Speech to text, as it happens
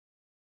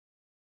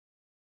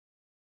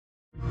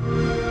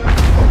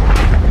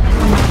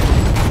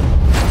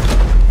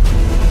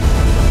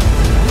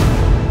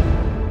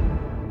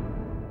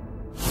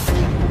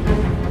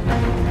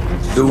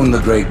Soon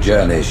the great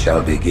journey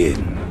shall begin.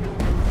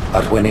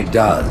 But when it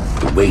does,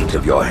 the weight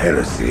of your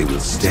heresy will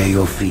stay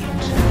your feet.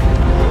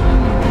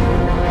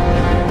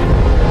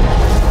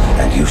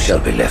 And you shall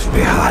be left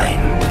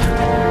behind.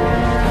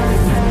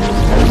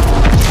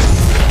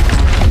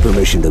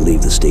 Permission to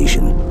leave the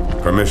station.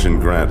 Permission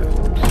granted.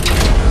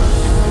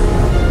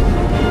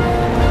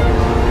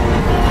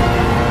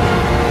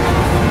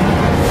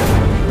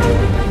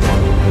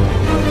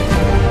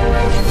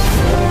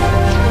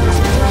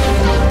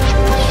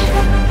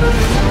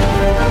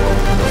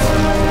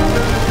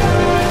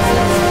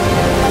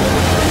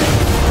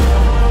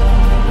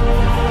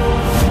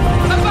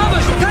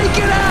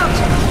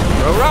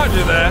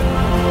 Roger that.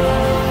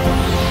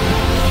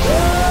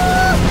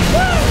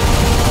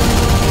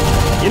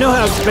 You know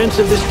how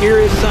expensive this gear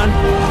is, son?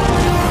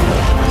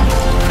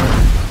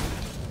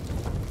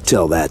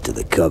 Tell that to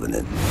the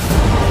Covenant.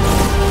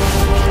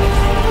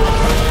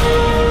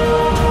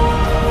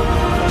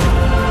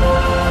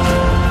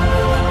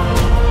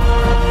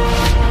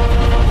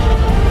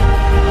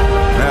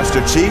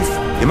 Master Chief,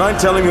 you mind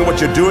telling me what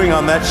you're doing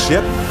on that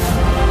ship?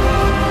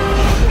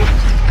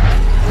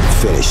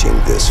 Finishing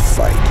this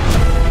fight.